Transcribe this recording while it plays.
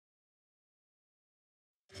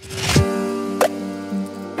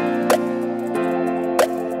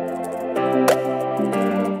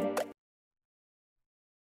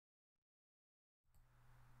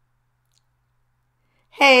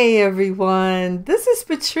Hey everyone, this is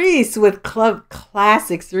Patrice with Club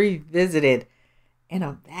Classics Revisited, and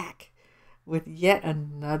I'm back with yet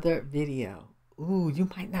another video. Ooh,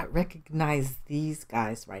 you might not recognize these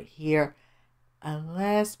guys right here,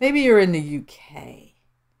 unless maybe you're in the UK,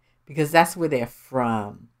 because that's where they're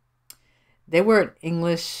from. They were an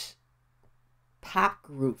English pop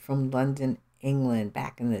group from London, England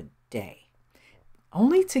back in the day.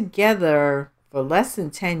 Only together for less than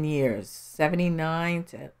 10 years, 79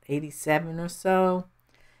 to 87 or so.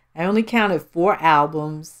 I only counted 4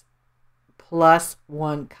 albums plus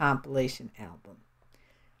 1 compilation album.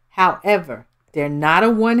 However, they're not a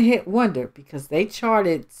one-hit wonder because they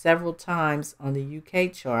charted several times on the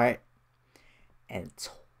UK chart and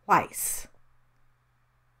twice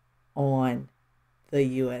on the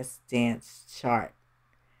US dance chart.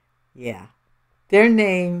 Yeah. Their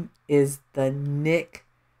name is the Nick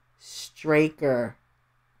Straker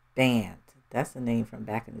Band. That's the name from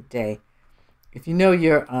back in the day. If you know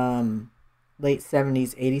your late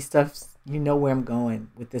 70s, 80s stuff, you know where I'm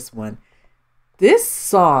going with this one. This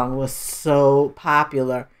song was so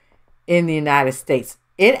popular in the United States.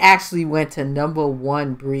 It actually went to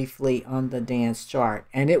 #1 briefly on the dance chart,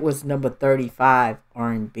 and it was number 35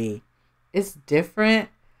 R&B. It's different.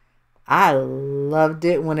 I loved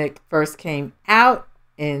it when it first came out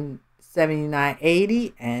in 79,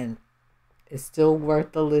 80, and it's still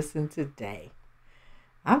worth the listen today.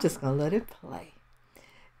 I'm just going to let it play.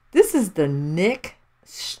 This is the Nick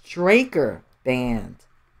Straker Band.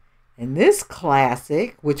 And this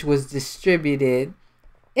classic, which was distributed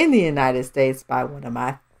in the United States by one of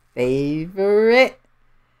my favorite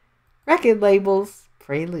record labels,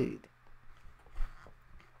 Prelude.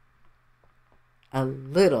 A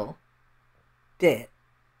little bit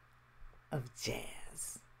of jazz.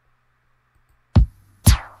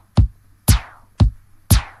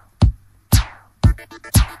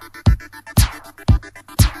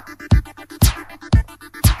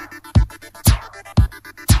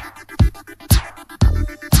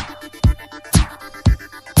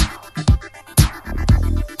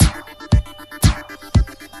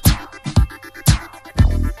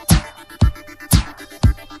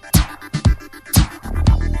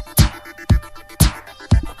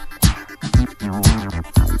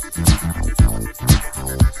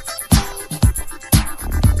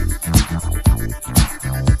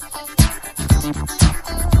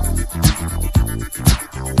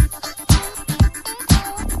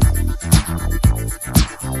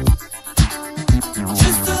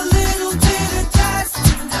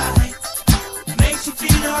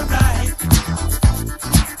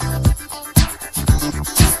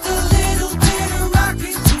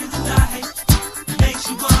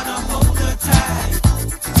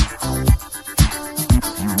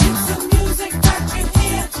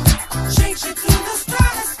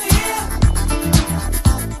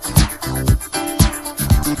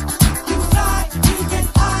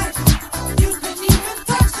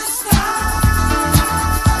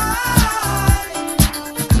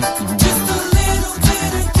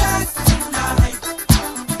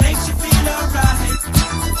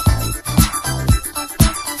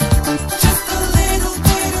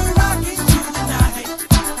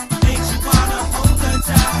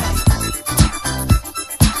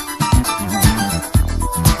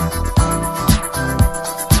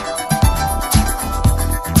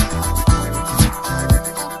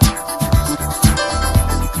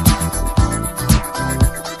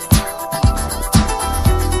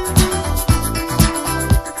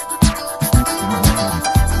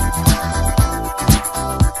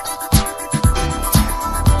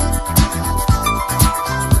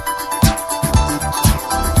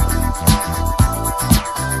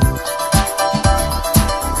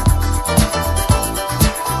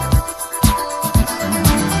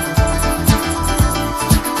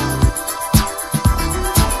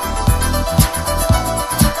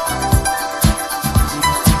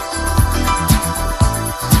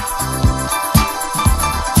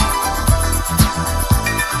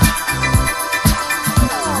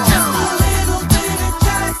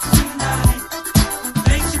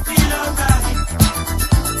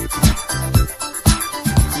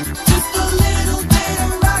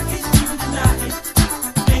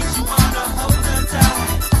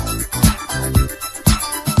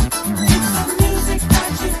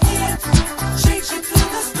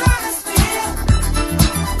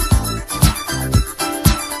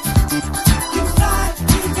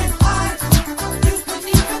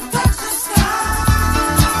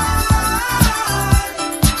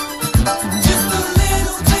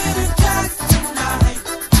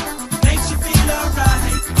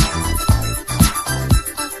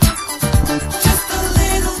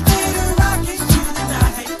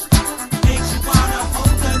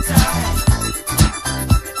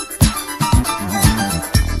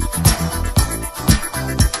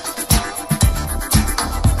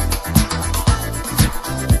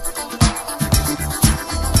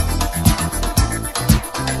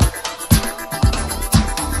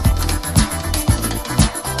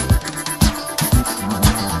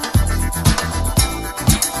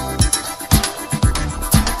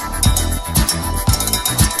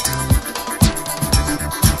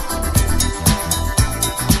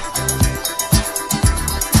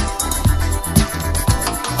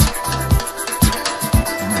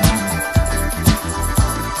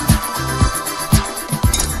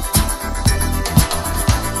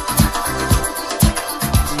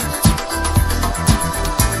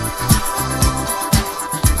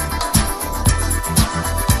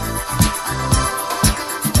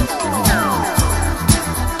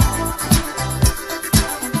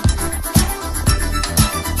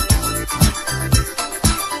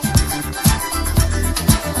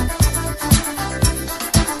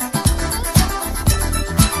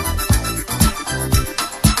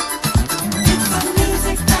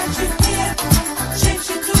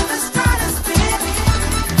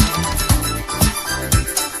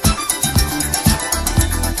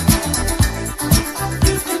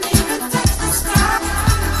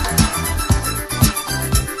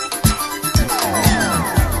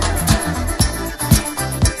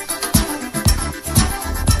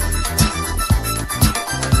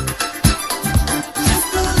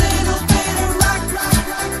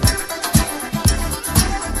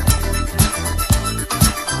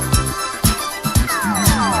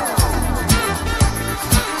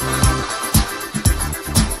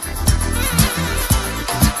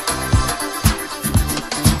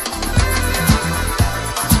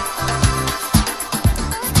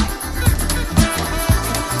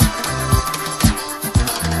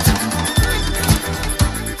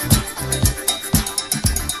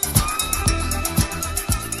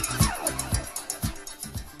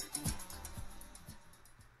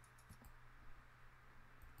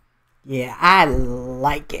 I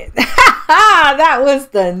like it. That was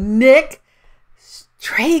the Nick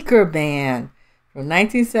Straker Band from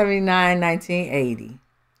 1979, 1980.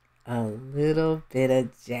 A little bit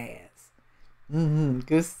of jazz.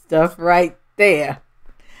 Good stuff right there.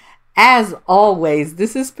 As always,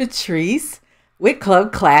 this is Patrice with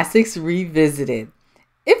Club Classics Revisited.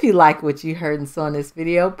 If you like what you heard and saw in this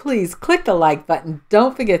video, please click the like button.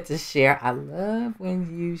 Don't forget to share. I love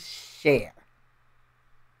when you share.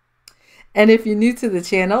 And if you're new to the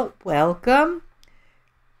channel, welcome.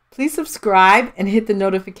 Please subscribe and hit the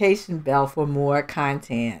notification bell for more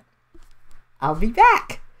content. I'll be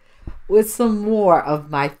back with some more of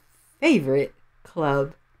my favorite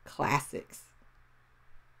club classics.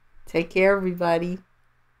 Take care, everybody.